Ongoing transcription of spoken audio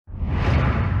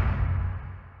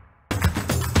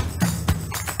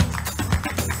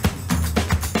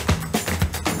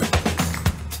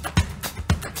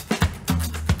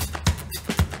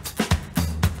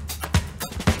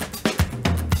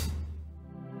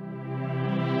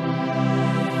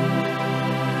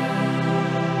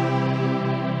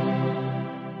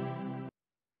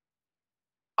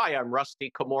Hi, I'm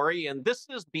Rusty Komori, and this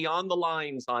is Beyond the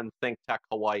Lines on ThinkTech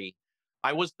Hawaii.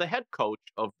 I was the head coach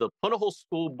of the Punahou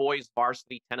School boys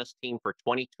varsity tennis team for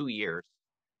 22 years,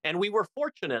 and we were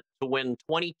fortunate to win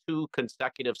 22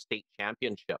 consecutive state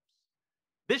championships.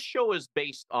 This show is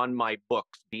based on my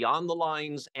books, Beyond the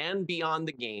Lines and Beyond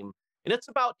the Game, and it's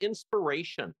about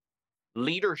inspiration,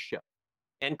 leadership,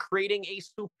 and creating a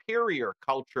superior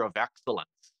culture of excellence.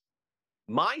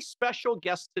 My special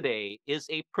guest today is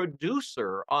a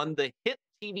producer on the hit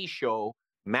TV show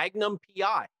Magnum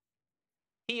PI.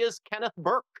 He is Kenneth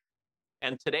Burke,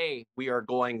 and today we are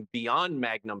going beyond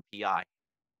Magnum PI.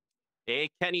 Hey,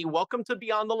 Kenny, welcome to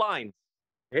Beyond the Lines.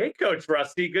 Hey, Coach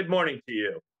Rusty. Good morning to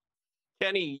you.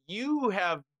 Kenny, you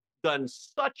have done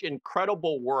such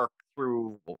incredible work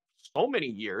through so many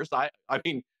years. I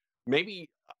mean, maybe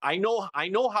I know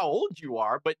how old you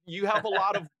are, but you have a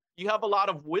lot of you have a lot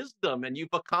of wisdom and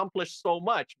you've accomplished so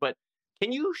much. But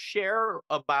can you share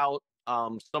about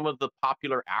some of the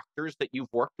popular actors that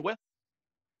you've worked with?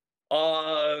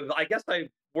 I guess I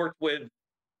worked with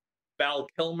Val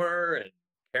Kilmer and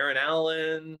Karen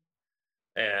Allen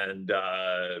and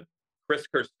Chris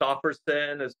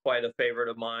Christopherson is quite a favorite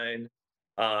of mine.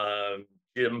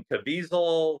 Jim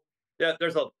Caviezel. Yeah,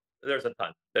 there's a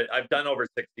ton. I've done over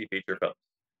 60 feature films.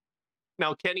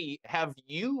 Now, Kenny, have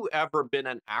you ever been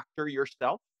an actor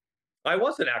yourself? I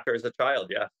was an actor as a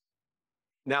child, yes.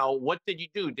 Now, what did you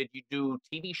do? Did you do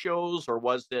TV shows or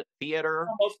was it theater?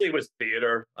 Mostly it was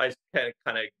theater. I kind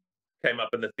of came up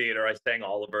in the theater. I sang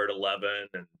Oliver at 11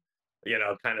 and,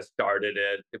 kind of started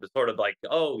it. It was sort of like,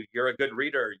 oh, you're a good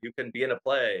reader. You can be in a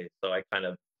play. So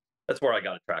that's where I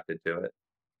got attracted to it.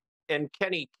 And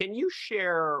Kenny, can you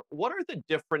share what are the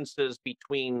differences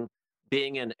between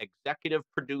being an executive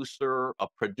producer,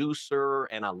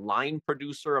 and a line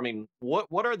producer? I mean,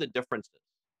 what are the differences?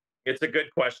 It's a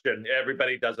good question.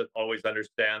 Everybody doesn't always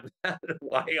understand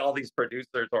why all these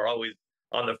producers are always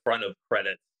on the front of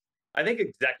credits. I think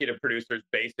executive producers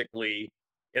basically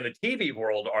in the TV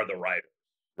world are the writers,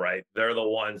 right? They're the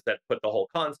ones that put the whole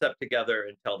concept together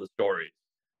and tell the stories.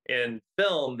 In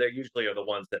film, they usually are the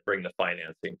ones that bring the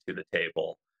financing to the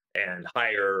table and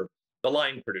hire the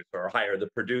line producer or hire the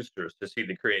producers to see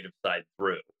the creative side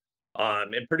through.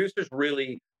 And producers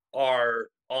really are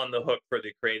on the hook for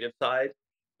the creative side.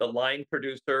 The line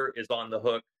producer is on the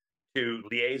hook to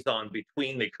liaison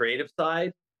between the creative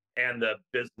side and the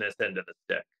business end of the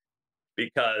stick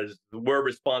because we're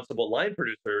responsible line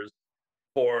producers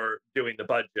for doing the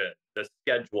budget, the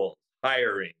schedules,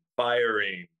 hiring,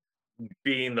 firing,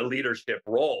 being the leadership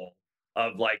role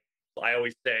of I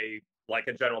always say, like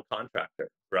a general contractor,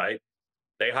 right?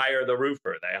 They hire the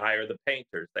roofer, they hire the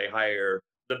painters, they hire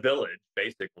the village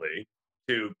basically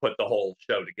to put the whole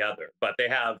show together. But they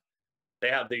have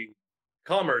the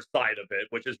commerce side of it,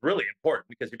 which is really important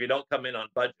because if you don't come in on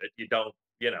budget, you don't,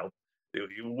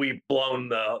 we've blown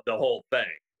the whole thing.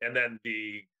 And then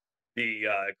the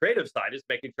creative side is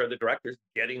making sure the director's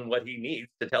getting what he needs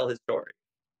to tell his story.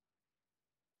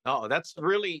 Oh, that's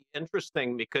really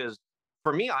interesting because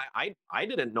for me, I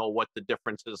didn't know what the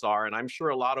differences are, and I'm sure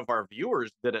a lot of our viewers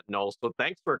didn't know. So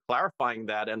thanks for clarifying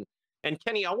that. And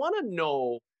Kenny, I want to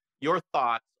know your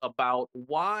thoughts about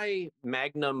why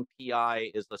Magnum PI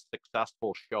is a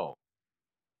successful show.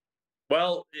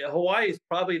 Well, Hawaii is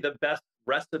probably the best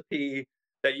recipe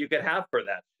that you could have for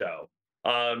that show.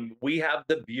 We have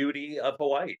the beauty of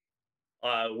Hawaii.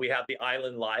 We have the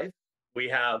island life. We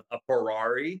have a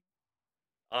Ferrari.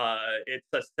 It's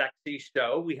a sexy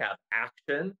show. We have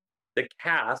action. The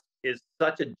cast is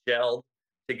such a gelled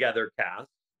together cast.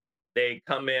 They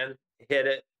come in, hit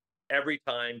it every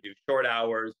time, do short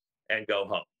hours, and go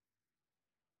home.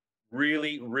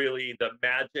 Really, really, the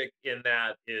magic in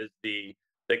that is the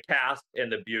cast and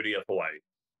the beauty of Hawaii.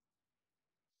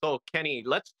 So, Kenny,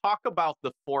 let's talk about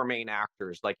the four main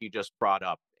actors, like you just brought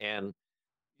up. And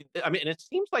I mean, it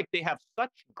seems like they have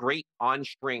such great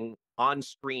on-screen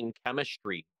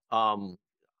chemistry.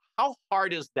 How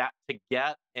hard is that to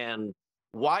get, and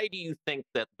why do you think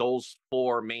that those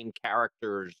four main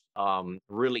characters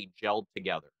really gelled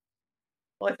together?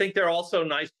 Well, I think they're also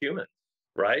nice humans,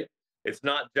 right? It's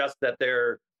not just that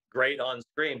they're great on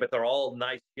screen, but they're all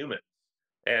nice humans.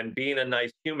 And being a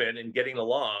nice human and getting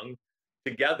along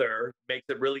together makes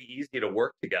it really easy to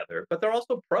work together. But they're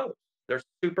also pros. They're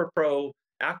super pro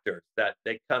actors that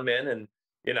they come in and,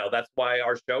 that's why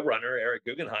our showrunner, Eric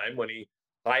Guggenheim, when he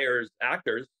hires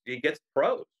actors, he gets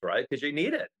pros, right? Because you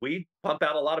need it. We pump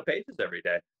out a lot of pages every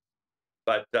day.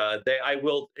 But I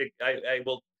will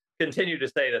continue to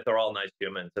say that they're all nice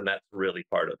humans, and that's really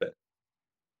part of it.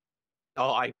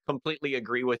 Oh, I completely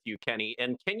agree with you, Kenny.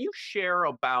 And can you share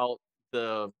about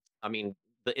I mean,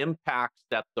 the impacts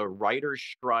that the writer's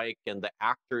strike and the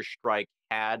actor's strike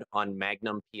had on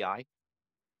Magnum PI?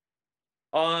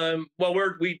 Well,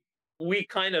 we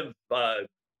kind of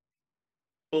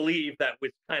believe that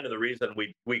was kind of the reason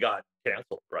we got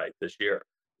canceled right this year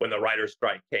when the writer's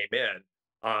strike came in.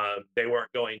 They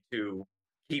weren't going to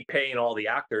keep paying all the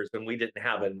actors, and we didn't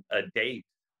have a date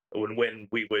when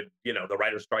we would, the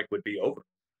writer's strike would be over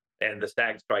and the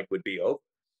SAG strike would be over.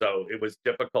 So it was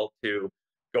difficult to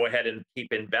go ahead and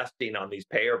keep investing on these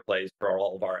payer plays for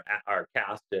all of our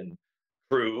cast and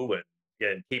crew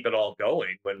and keep it all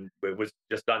going when it was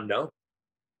just unknown.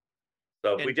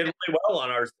 So we And did really well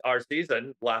on our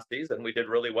season last season. We did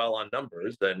really well on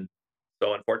numbers, and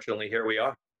so unfortunately, here we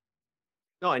are.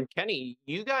 no, and Kenny,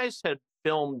 you guys had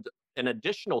filmed an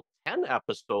additional 10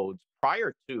 episodes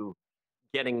prior to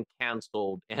getting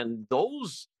canceled, and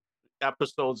those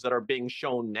episodes that are being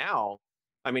shown now,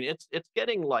 I mean, it's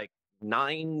getting like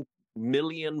 9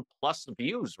 million plus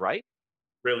views, right?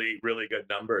 Really, really good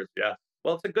numbers. Yeah.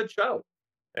 Well, it's a good show,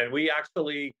 and we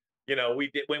actually, we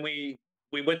did when we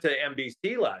went to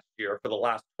NBC last year for the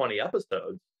last 20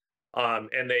 episodes,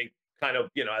 and they kind of,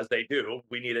 as they do,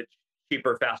 we needed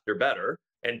cheaper, faster, better,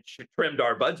 and trimmed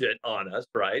our budget on us,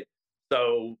 right?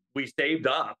 So we saved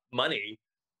up money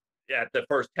at the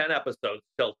first 10 episodes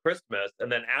till Christmas.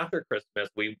 And then after Christmas,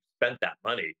 we spent that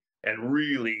money and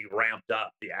really ramped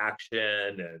up the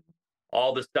action and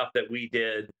all the stuff that we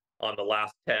did on the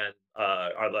last 10,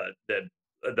 or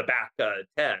the back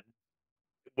 10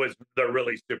 they're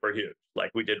really super huge.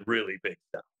 Like we did really big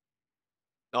stuff.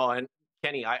 Oh, and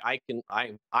Kenny,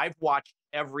 I've watched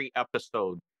every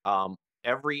episode and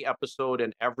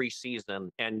every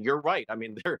season, and you're right. I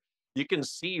mean, there you can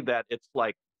see that it's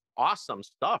like awesome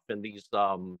stuff in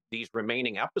these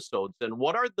remaining episodes. And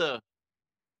what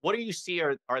do you see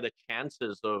are the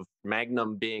chances of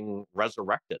Magnum being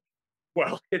resurrected?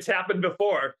 Well, it's happened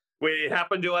before. It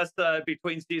happened to us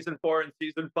between season 4 and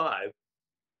season 5.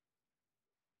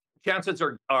 Chances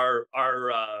are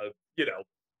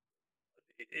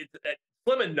it's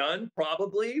slim and none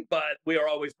probably, but we are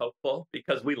always hopeful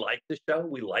because we like the show.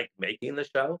 We like making the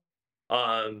show.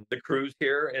 The crews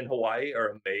here in Hawaii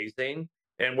are amazing,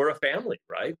 and we're a family,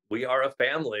 right? We are a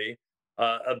family,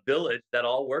 a village that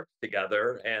all works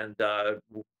together, and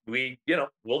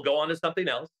we'll go on to something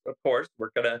else. Of course, we're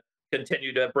gonna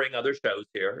continue to bring other shows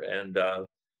here, and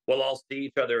we'll all see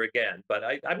each other again. But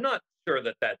I'm not sure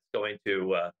that that's going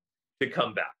to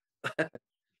come back.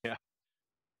 Yeah.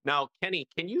 Now, Kenny,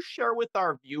 can you share with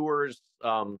our viewers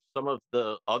some of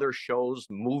the other shows,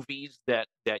 movies that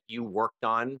you worked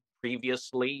on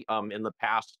previously in the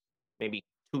past maybe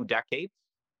 2 decades?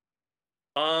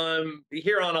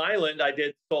 Here on Island, I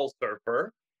did Soul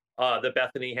Surfer, the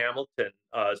Bethany Hamilton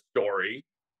story.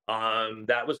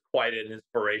 That was quite an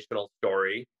inspirational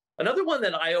story. Another one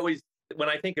that I always, when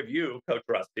I think of you, Coach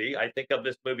Rusty, I think of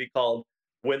this movie called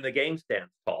When the Game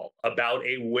Stands Tall, about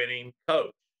a winning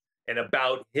coach and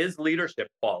about his leadership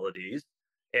qualities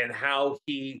and how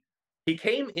he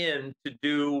came in to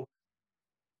do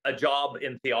a job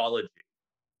in theology.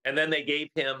 And then they gave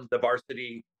him the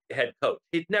varsity head coach.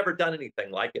 He'd never done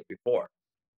anything like it before.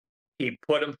 He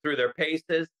put them through their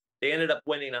paces. They ended up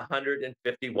winning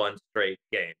 151 straight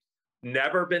games.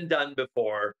 Never been done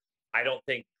before. I don't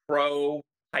think pro,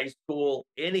 high school,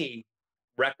 any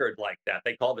record like that.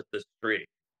 They called it the streak.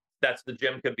 That's the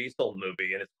Jim Caviezel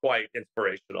movie, and it's quite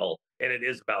inspirational. And it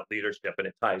is about leadership, and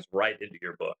it ties right into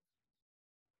your book.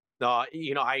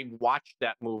 I watched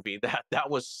that movie. That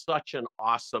was such an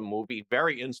awesome movie,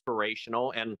 very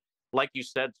inspirational. And like you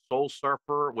said, Soul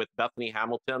Surfer with Bethany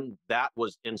Hamilton, that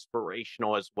was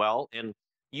inspirational as well. And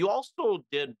you also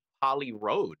did Pali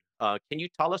Road. Can you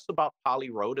tell us about Pali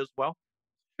Road as well?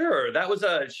 Sure, that was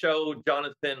a show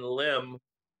Jonathan Lim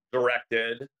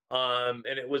directed, and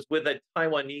it was with a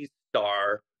Taiwanese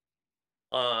star.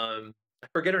 I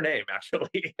forget her name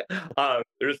actually.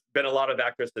 There's been a lot of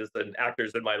actresses and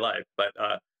actors in my life, but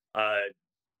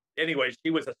anyway,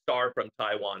 she was a star from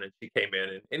Taiwan, and she came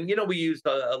in, and we used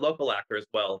a local actor as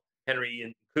well,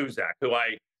 Henry Kuzak, who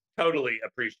I totally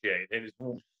appreciate, and is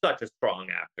such a strong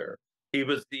actor.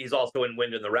 He's also in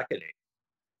Wind in the Reckoning,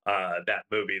 that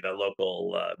movie, the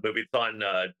local movie. It's on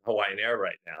Hawaiian Air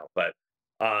right now, but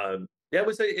yeah,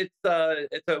 it's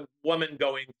a woman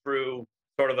going through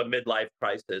sort of a midlife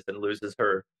crisis and loses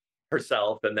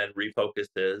herself and then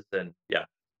refocuses, and yeah,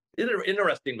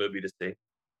 interesting movie to see.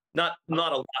 Not a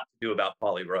lot to do about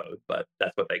Polly Road, but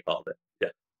that's what they called it. Yeah.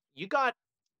 You got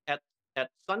at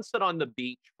Sunset on the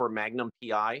Beach for Magnum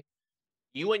PI.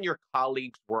 You and your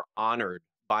colleagues were honored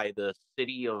by the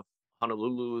city of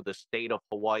Honolulu, the state of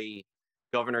Hawaii.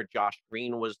 Governor Josh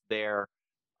Green was there.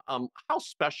 How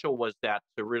special was that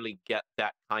to really get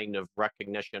that kind of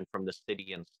recognition from the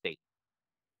city and state?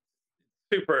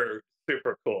 Super,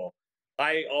 super cool.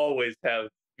 I always have,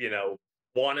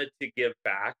 wanted to give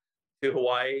back to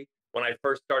Hawaii. When I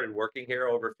first started working here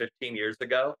over 15 years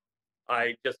ago,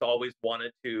 I just always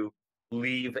wanted to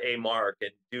leave a mark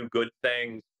and do good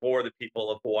things for the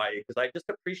people of Hawaii because I just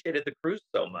appreciated the cruise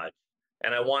so much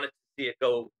and I wanted to see it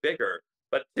go bigger.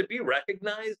 But to be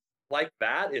recognized like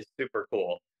that is super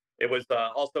cool. It was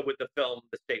also with the film,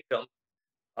 the state film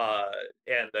uh,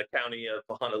 and the county of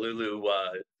Honolulu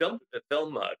film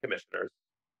commissioners.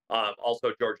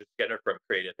 Also, Georgia Skinner from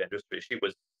Creative Industry. She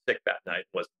was sick that night,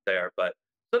 wasn't there, but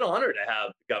it's an honor to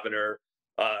have the governor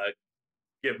uh,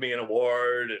 give me an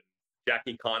award and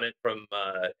Jackie Conant from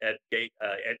Ed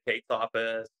Gates'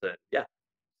 office, and yeah,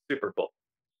 super cool.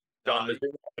 John Uh,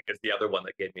 Mizzou is the other one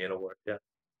that gave me an award. Yeah.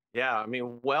 Yeah, I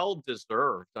mean, well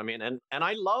deserved. I mean, and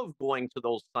I love going to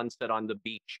those sunset on the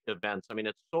beach events. I mean,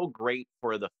 it's so great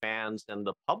for the fans and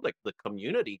the public, the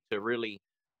community to really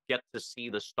get to see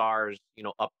the stars,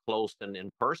 up close and in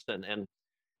person. And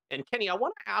Kenny, I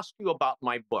want to ask you about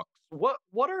my books. What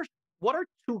are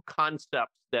two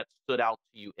concepts that stood out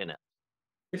to you in it?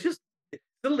 It's just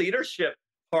the leadership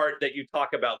part that you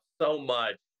talk about so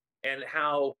much, and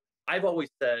how I've always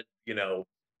said,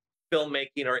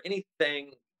 filmmaking or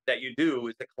anything that you do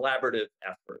is a collaborative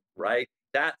effort, right?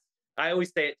 That's I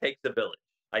always say it takes a village.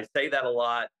 I say that a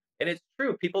lot, and it's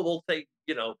true. People will say,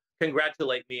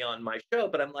 congratulate me on my show,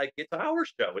 but I'm like, it's our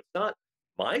show. It's not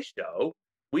my show.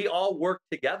 We all work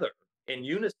together in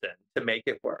unison to make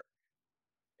it work.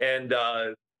 And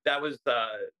that was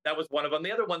one of them.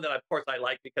 The other one that, of course, I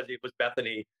like because it was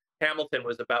Bethany Hamilton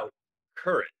was about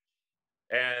courage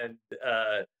and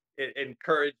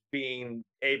encourage being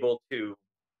able to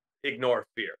ignore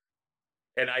fear.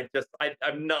 And I'm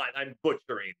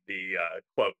butchering the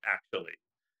quote actually,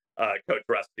 Coach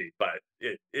Rusty, but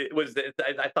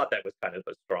I thought that was kind of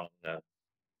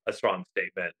a strong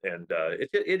statement, and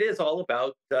it is all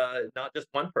about not just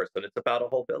one person; it's about a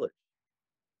whole village,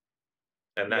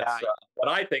 and Yeah, that's what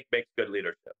I think makes good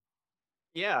leadership.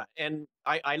 yeah, and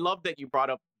I love that you brought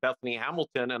up Bethany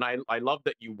Hamilton, and I love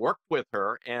that you worked with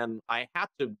her, and I had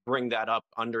to bring that up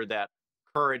under that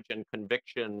courage and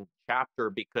conviction chapter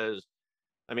because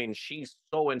I mean she's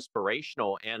so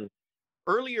inspirational. And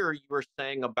earlier you were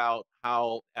saying about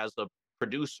how as a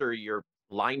producer, you're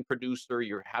line producer,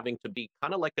 you're having to be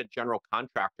kind of like a general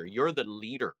contractor. You're the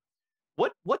leader.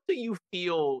 What do you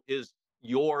feel is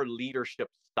your leadership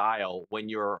style when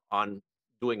you're on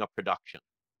doing a production?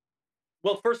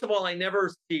 Well, first of all, I never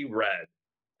see red.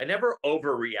 I never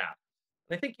overreact.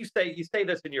 And I think you say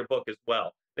this in your book as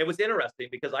well. It was interesting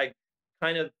because I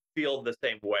kind of feel the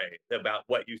same way about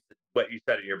what you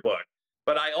said in your book.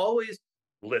 But I always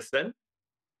listen,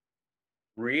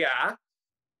 react,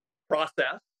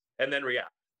 process, and then react.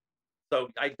 So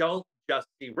I don't just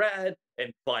see red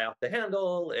and fly off the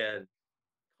handle. And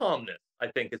calmness, I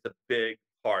think, is a big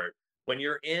part when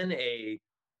you're in a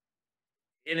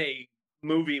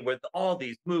movie with all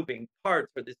these moving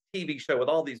parts, or this TV show with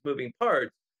all these moving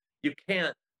parts. You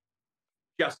can't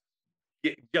just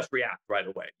just react right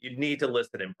away. You need to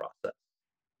listen and process.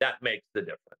 That makes the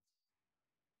difference.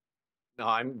 No,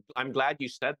 I'm glad you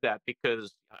said that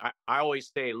because I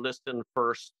always say listen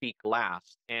first, speak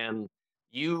last. And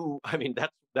you, I mean,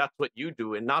 that's what you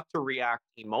do, and not to react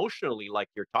emotionally like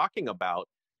you're talking about,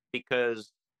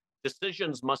 because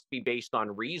decisions must be based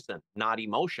on reason, not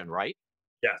emotion, right?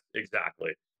 Yes,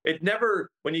 exactly. It never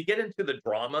when you get into the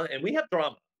drama, and we have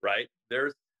drama, right?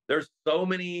 There's so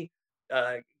many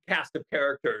uh, cast of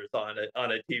characters on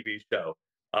a TV show.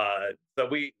 So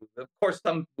we, of course,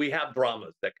 we have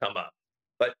dramas that come up,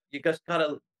 but you just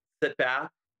gotta sit back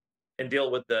and deal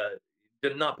with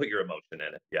do not put your emotion in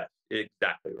it. Yes,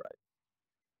 exactly right.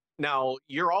 Now,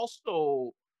 you're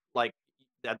also like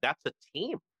that's a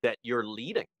team that you're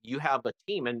leading. You have a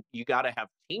team and you got to have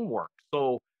teamwork.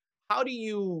 So, how do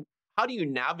you how do you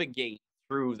navigate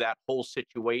through that whole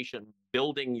situation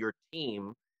building your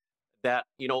team that,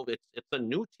 it's a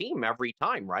new team every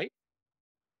time, right?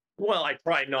 Well, I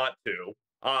try not to.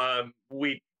 I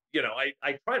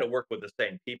try to work with the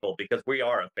same people because we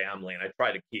are a family, and I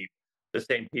try to keep the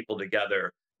same people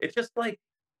together. It's just like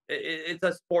it's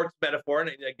a sports metaphor, and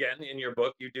again, in your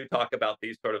book, you do talk about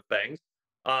these sort of things,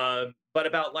 but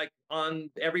about like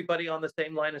on everybody on the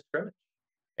same line of scrimmage,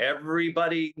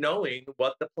 everybody knowing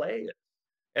what the play is,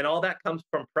 and all that comes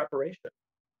from preparation.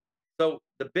 So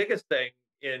the biggest thing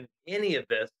in any of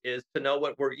this is to know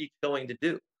what we're each going to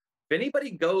do. If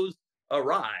anybody goes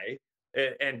awry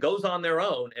and goes on their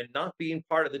own and not being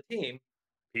part of the team,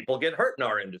 people get hurt in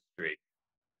our industry.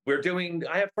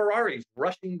 I have Ferraris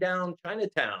rushing down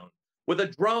Chinatown with a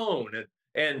drone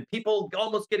and people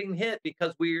almost getting hit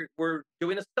because we're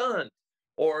doing a stunt.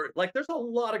 Or like there's a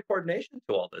lot of coordination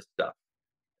to all this stuff.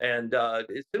 And as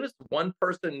soon as one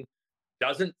person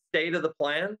doesn't stay to the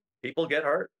plan, people get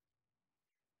hurt.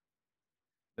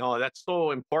 No, that's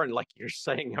so important. Like you're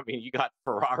saying, I mean, you got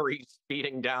Ferraris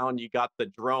speeding down, you got the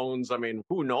drones. I mean,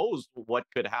 who knows what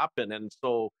could happen? And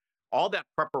so all that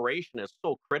preparation is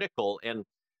so critical. And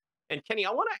Kenny,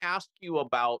 I want to ask you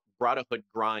about Brotherhood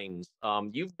Grinds.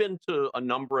 You've been to a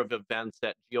number of events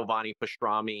at Giovanni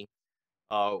Pastrami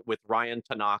with Ryan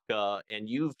Tanaka, and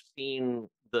you've seen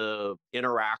the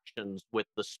interactions with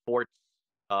the sports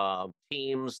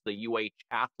teams, the UH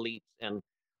athletes, and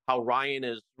how Ryan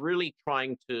is really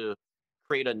trying to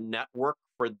create a network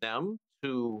for them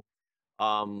to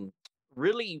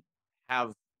really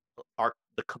have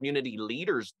the community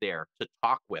leaders there to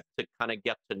talk with, to kind of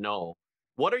get to know.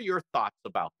 What are your thoughts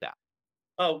about that?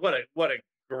 Oh, what a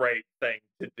great thing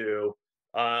to do.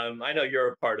 I know you're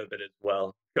a part of it as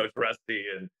well, Coach Rusty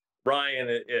and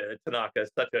Ryan Tanaka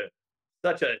is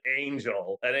such an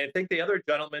angel, and I think the other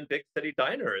gentleman, Big City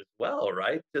Diner as well,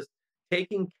 right? Just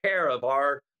taking care of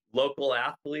our local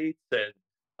athletes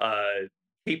and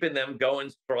keeping them going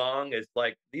strong is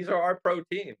like these are our pro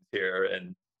teams here,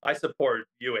 and I support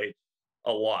UH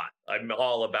a lot. I'm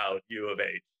all about U of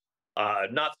H.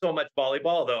 Not so much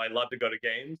volleyball, though I love to go to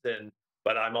games,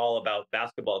 but I'm all about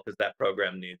basketball because that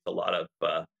program needs a lot of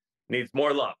needs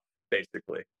more love,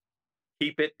 basically.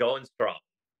 Keep it going strong.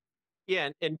 Yeah,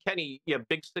 and Kenny, yeah,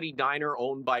 Big City Diner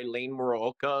owned by Lane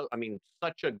Muraoka. I mean,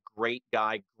 such a great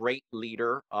guy, great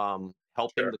leader,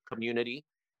 helping Sure. the community.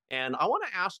 And I want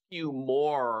to ask you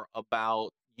more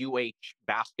about UH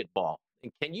basketball.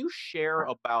 And can you share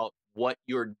about what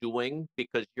you're doing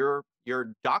because you're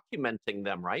documenting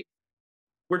them, right?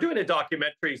 We're doing a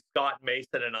documentary. Scott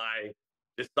Mason and I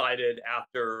decided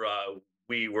after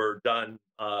we were done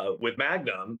with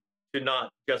Magnum to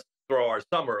not just throw our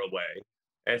summer away.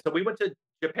 And so we went to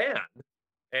Japan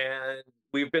and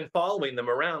we've been following them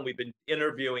around. We've been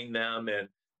interviewing them and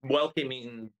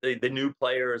welcoming the new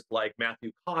players like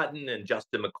Matthew Cotton and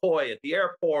Justin McCoy at the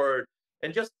airport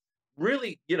and just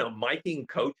really, miking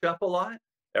coach up a lot,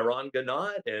 Aaron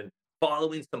Ganot, and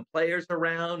following some players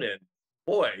around. And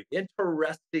boy,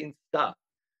 interesting stuff.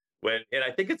 And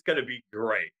I think it's going to be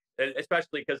great,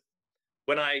 especially because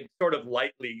when I sort of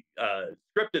lightly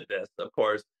scripted this, of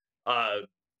course,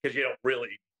 because you don't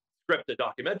really script a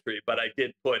documentary, but I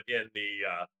did put in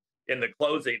the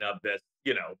closing of this,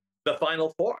 the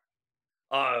final four,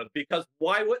 because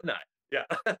why wouldn't I? Yeah.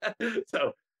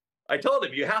 So I told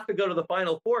him you have to go to the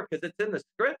final four because it's in the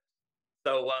script.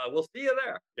 So we'll see you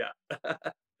there. Yeah.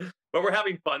 But we're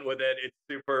having fun with it. It's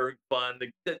super fun.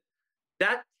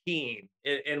 That team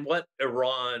and what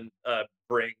Iran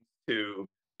brings to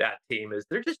that team is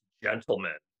they're just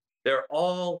gentlemen. They're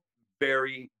all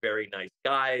very, very nice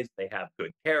guys. They have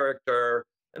good character,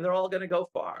 and they're all going to go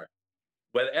far.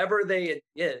 Whatever they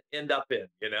end up in,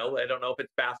 I don't know if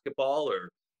it's basketball or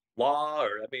law,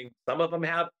 or I mean, some of them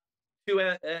have two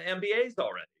MBAs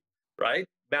already, right?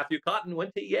 Matthew Cotton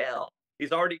went to Yale.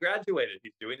 He's already graduated.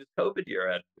 He's doing his COVID year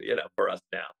at, for us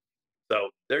now. So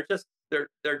they're just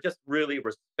really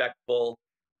respectful,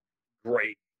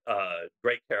 great,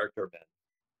 great character men.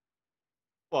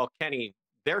 Well, Kenny,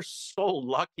 they're so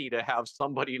lucky to have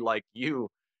somebody like you,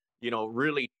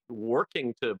 really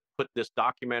working to put this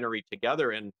documentary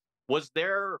together. And is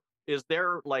there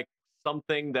like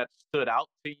something that stood out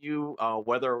to you,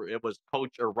 whether it was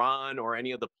Coach Iran or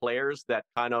any of the players that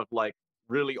kind of like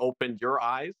really opened your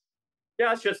eyes?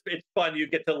 Yeah, it's fun. When you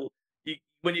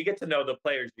get to know the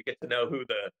players, you get to know who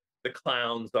the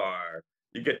clowns are.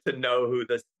 You get to know who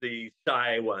the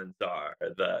shy ones are.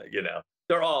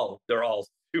 They're all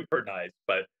super nice,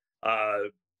 but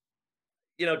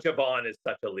Javon is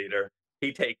such a leader.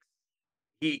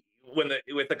 He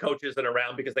with the coaches and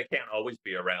around because they can't always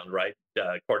be around, right?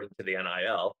 According to the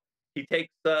NIL, he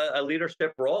takes a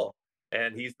leadership role,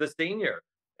 and he's the senior.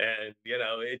 And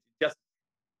it's just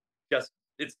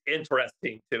it's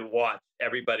interesting to watch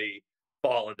everybody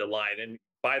fall into line. And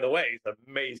by the way, he's an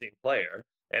amazing player,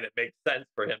 and it makes sense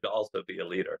for him to also be a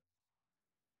leader.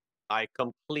 I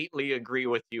completely agree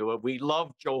with you. We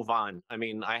love Jovan. I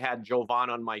mean, I had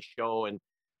Jovan on my show, and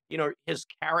his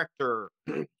character.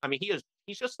 I mean, he's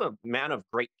just a man of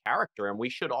great character, and we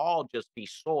should all just be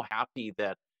so happy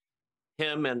that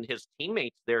him and his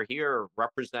teammates, they're here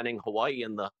representing Hawaii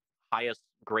in the highest,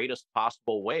 greatest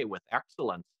possible way with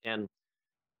excellence. And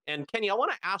Kenny, I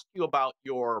want to ask you about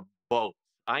your boat.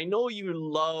 I know you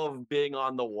love being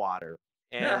on the water,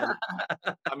 And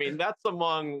I mean, that's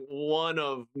among one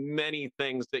of many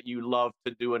things that you love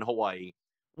to do in Hawaii.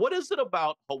 What is it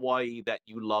about Hawaii that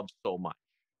you love so much?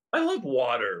 I love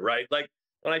water, right? Like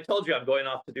when I told you I'm going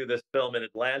off to do this film in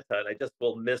Atlanta, and I just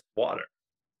will miss water.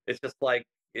 It's just like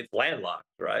it's landlocked,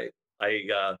 right?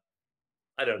 I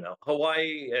don't know.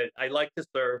 Hawaii, I like to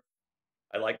surf,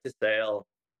 I like to sail.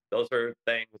 Those are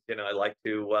things, I like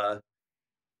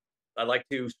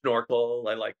to snorkel.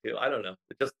 I like to, I don't know.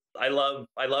 It just I love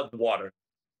water.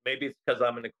 Maybe it's because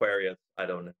I'm an Aquarius. I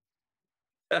don't know.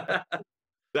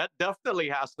 That definitely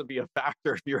has to be a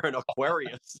factor if you're an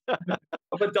Aquarius.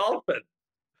 I'm a dolphin.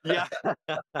 Yeah.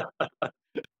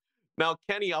 Now,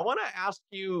 Kenny, I want to ask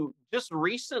you, just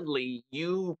recently,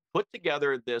 you put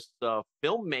together this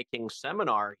filmmaking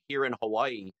seminar here in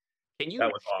Hawaii. Can you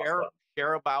That was share awesome.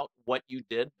 share about what you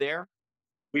did there?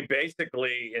 We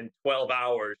basically in 12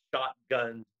 hours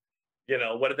shotgunned.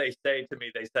 What did they say to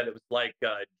me? They said it was like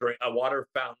a water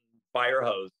fountain fire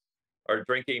hose, or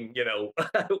drinking,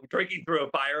 drinking through a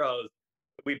fire hose.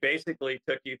 We basically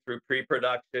took you through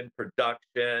pre-production,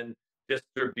 production,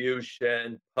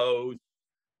 distribution, post,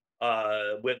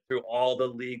 went through all the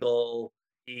legal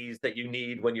ease that you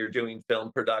need when you're doing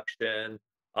film production.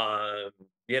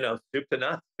 Soup to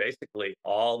nuts, basically,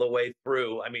 all the way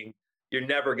through. I mean, you're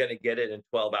never going to get it in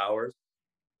 12 hours.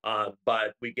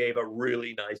 But we gave a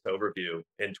really nice overview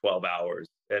in 12 hours.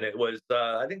 And it was,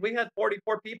 I think we had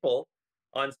 44 people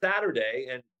on Saturday.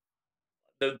 And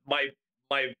my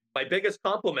biggest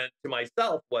compliment to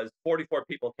myself was 44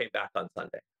 people came back on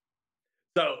Sunday.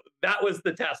 So that was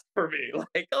the test for me.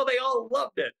 Like, oh, they all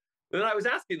loved it. And then I was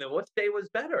asking them, which day was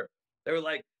better? They were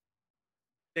like,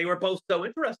 they were both so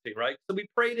interesting, right? So we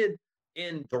traded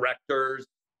in directors,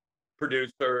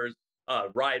 producers,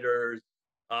 writers,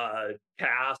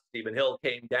 cast. Stephen Hill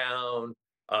came down.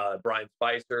 Brian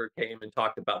Spicer came and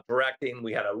talked about directing.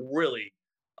 We had a really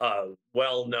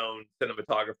well-known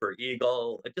cinematographer,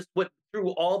 Eagle. It just went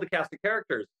through all the cast of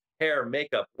characters: hair,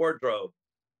 makeup, wardrobe,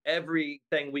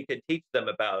 everything we could teach them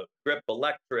about grip,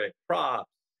 electric, props.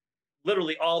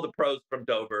 Literally all the pros from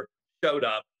Dover showed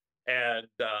up and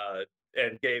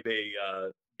gave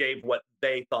what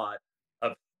they thought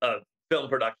of film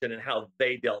production and how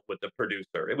they dealt with the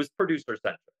producer. It was producer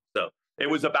centric. So it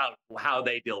was about how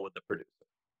they deal with the producer.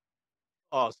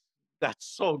 Oh, that's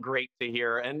so great to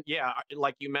hear. And yeah,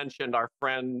 like you mentioned, our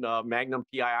friend Magnum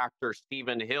PI actor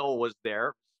Stephen Hill was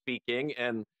there speaking.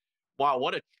 And wow,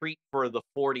 what a treat for the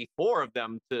 44 of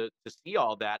them to see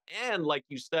all that. And like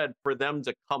you said, for them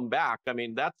to come back. I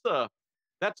mean, that's a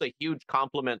huge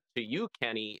compliment to you,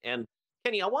 Kenny. And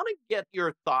Kenny, I want to get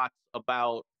your thoughts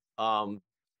about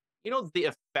the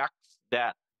effects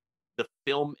that the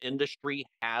film industry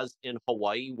has in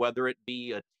Hawaii, whether it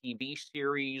be a TV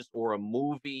series or a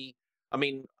movie. I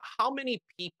mean, how many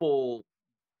people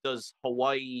does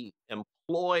Hawaii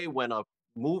employ when a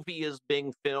movie is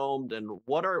being filmed, and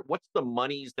what's the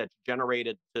monies that's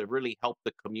generated to really help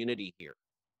the community here?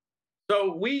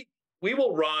 So we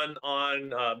will run on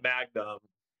Magnum.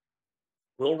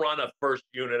 We'll run a first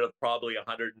unit of probably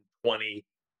 120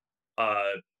 uh,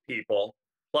 people.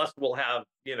 Plus, we'll have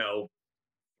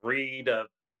 300 to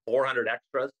 400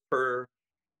 extras per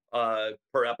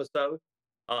episode.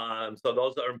 So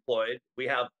those are employed. We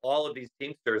have all of these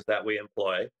Teamsters that we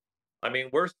employ. I mean,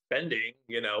 we're spending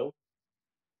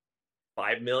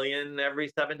 5 million every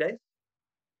 7 days.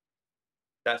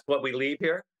 That's what we leave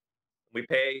here. We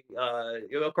pay.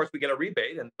 Of course, we get a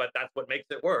rebate, but that's what makes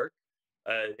it work.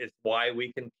 It's why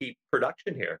we can keep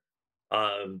production here.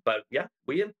 But yeah,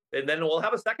 and then we'll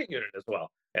have a second unit as well,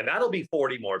 and that'll be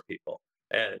 40 more people.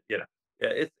 And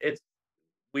it's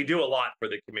we do a lot for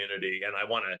the community, and I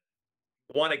want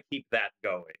to keep that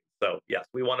going. So yes,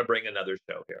 we want to bring another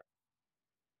show here.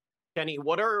 Kenny,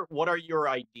 what are your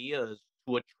ideas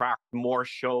to attract more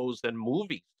shows and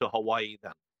movies to Hawaii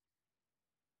then?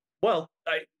 Well,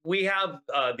 we have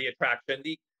the attraction.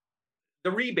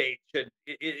 The rebate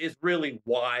is really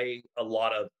why a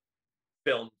lot of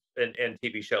films and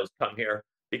TV shows come here,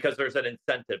 because there's an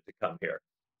incentive to come here.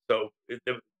 So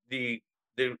the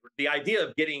the idea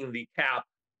of getting the cap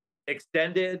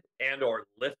extended and or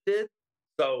lifted.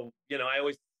 So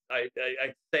I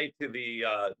say to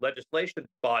the legislation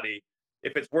body,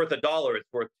 if it's worth $1, it's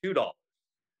worth $2.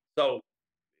 So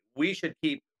we should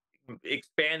keep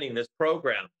expanding this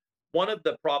program. One of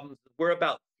the problems is we're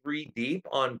about 3 deep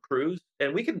on crews,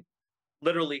 and we can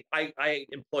literally, I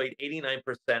employed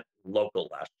 89% local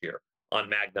last year on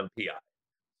Magnum PI.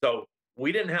 So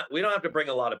we don't have to bring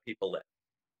a lot of people in.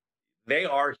 They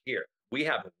are here. We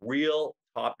have real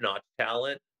top-notch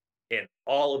talent in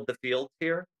all of the fields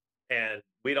here, and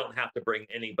we don't have to bring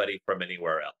anybody from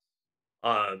anywhere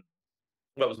else.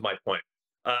 What was my point?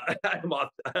 I'm off.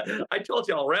 I told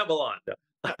you I'll ramble on.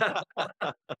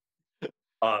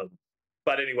 um,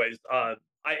 but anyways,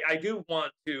 I do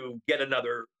want to get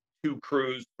another 3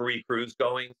 crews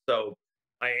going. So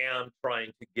I am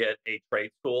trying to get a trade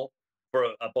school for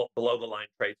a below the line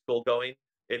trade school going.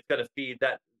 It's going to feed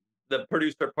that. The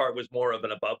producer part was more of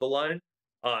an above the line,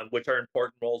 which are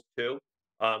important roles too.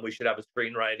 We should have a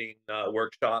screenwriting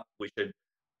workshop. We should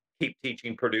keep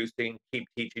teaching producing, keep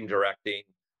teaching directing,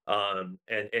 and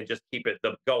just keep it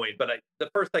going. But the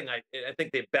first thing I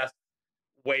think the best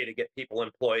way to get people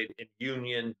employed in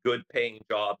union, good paying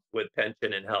jobs with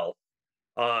pension and health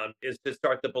is to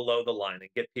start the below the line and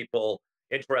get people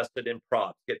interested in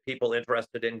props, get people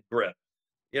interested in grip.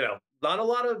 Not a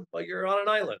lot of, you're on an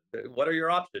island. What are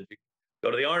your options? You go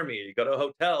to the army, you go to a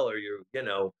hotel, or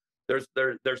there's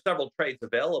several trades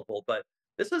available, but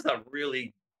this is a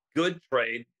really good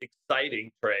trade, exciting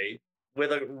trade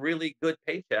with a really good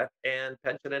paycheck and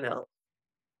pension and health.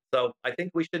 So I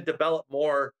think we should develop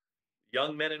more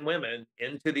young men and women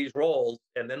into these roles,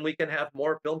 and then we can have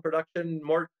more film production,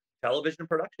 more television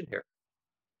production here.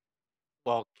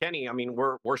 Well, Kenny, I mean,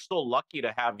 we're so lucky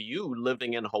to have you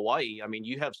living in Hawaii. I mean,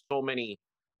 you have so many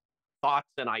thoughts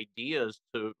and ideas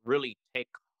to really take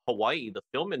Hawaii, the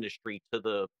film industry, to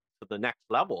the next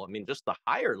level. I mean, just the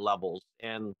higher levels,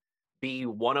 and be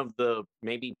one of the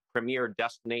maybe premier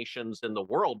destinations in the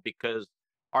world. Because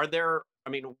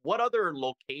what other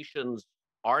locations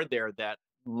are there that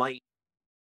might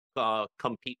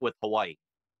compete with Hawaii?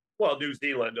 Well, New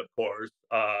Zealand, of course.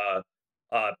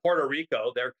 Puerto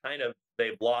Rico,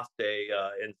 they've lost a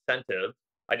incentive.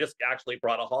 I just actually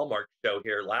brought a Hallmark show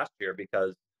here last year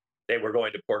because they were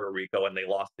going to Puerto Rico and they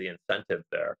lost the incentive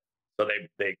there. So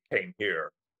they came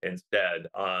here instead.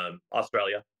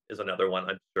 Australia is another one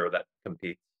I'm sure that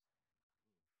competes.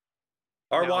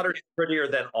 Our water's prettier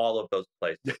than all of those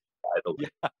places, by the way.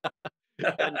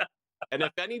 and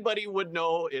if anybody would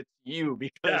know, it's you,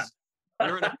 because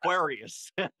you're an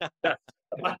Aquarius.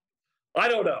 I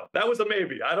don't know. That was a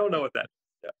maybe. I don't know what that is.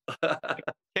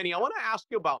 Kenny, I want to ask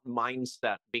you about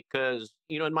mindset, because,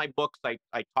 in my books, I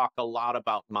talk a lot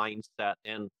about mindset.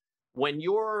 And when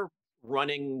you're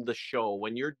running the show,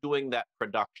 when you're doing that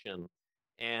production,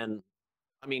 and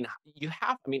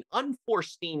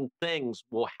unforeseen things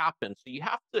will happen. So you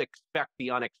have to expect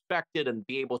the unexpected and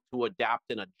be able to adapt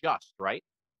and adjust, right?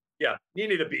 Yeah. You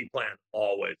need a B plan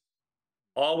always.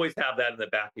 Always have that in the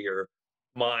back of your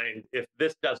mind. If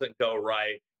this doesn't go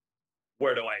right,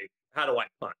 how do I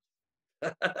punch?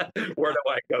 Where do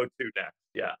I go to next?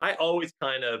 Yeah. I always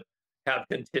kind of have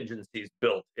contingencies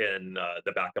built in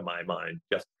the back of my mind,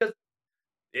 just because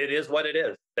it is what it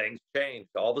is. Things change.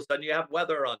 All of a sudden you have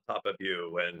weather on top of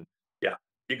you. And yeah,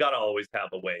 you got to always have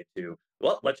a way to,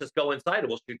 let's just go inside and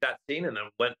we'll shoot that scene. And then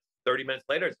when 30 minutes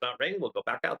later, it's not raining, we'll go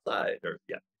back outside.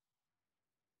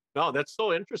 No, that's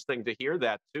so interesting to hear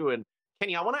that too. And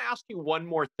Kenny, I want to ask you one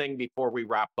more thing before we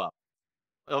wrap up.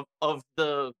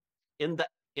 In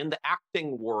the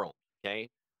acting world, okay,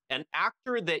 an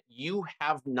actor that you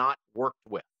have not worked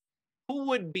with, who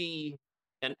would be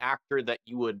an actor that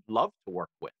you would love to work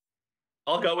with?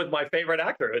 I'll go with my favorite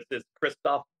actor. It's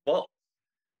Christoph Waltz.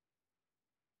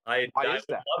 I would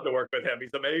love to work with him.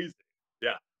 He's amazing.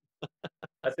 Yeah.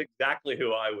 That's exactly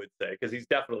who I would say, because he's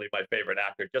definitely my favorite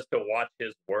actor. Just to watch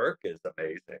his work is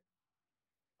amazing.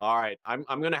 All right. I'm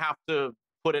going to have to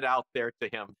put it out there to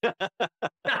him.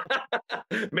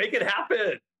 Make it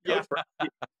happen. Yeah.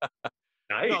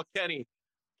 Nice. No,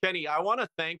 Kenny, I want to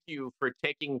thank you for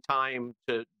taking time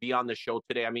to be on the show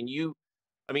today.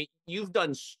 You've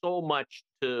done so much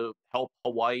to help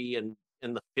Hawaii and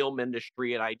in the film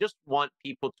industry, and I just want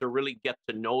people to really get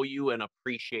to know you and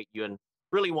appreciate you, and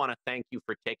really want to thank you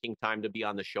for taking time to be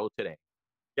on the show today.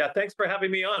 Yeah, thanks for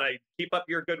having me on. I keep up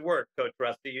your good work, Coach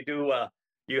Rusty.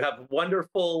 You have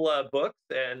wonderful books,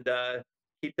 and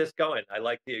keep this going. I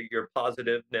like your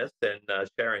positiveness and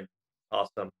sharing.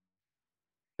 Awesome.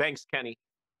 Thanks, Kenny.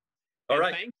 All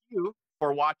right. Thank you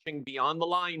for watching Beyond the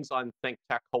Lines on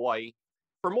ThinkTech Hawaii.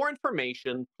 For more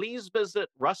information, please visit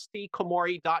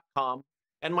rustykomori.com,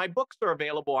 and my books are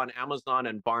available on Amazon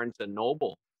and Barnes &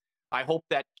 Noble. I hope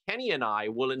that Kenny and I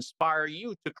will inspire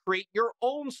you to create your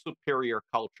own superior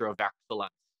culture of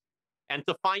excellence, and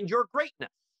to find your greatness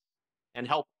and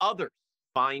help others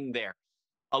find theirs.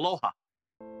 Aloha.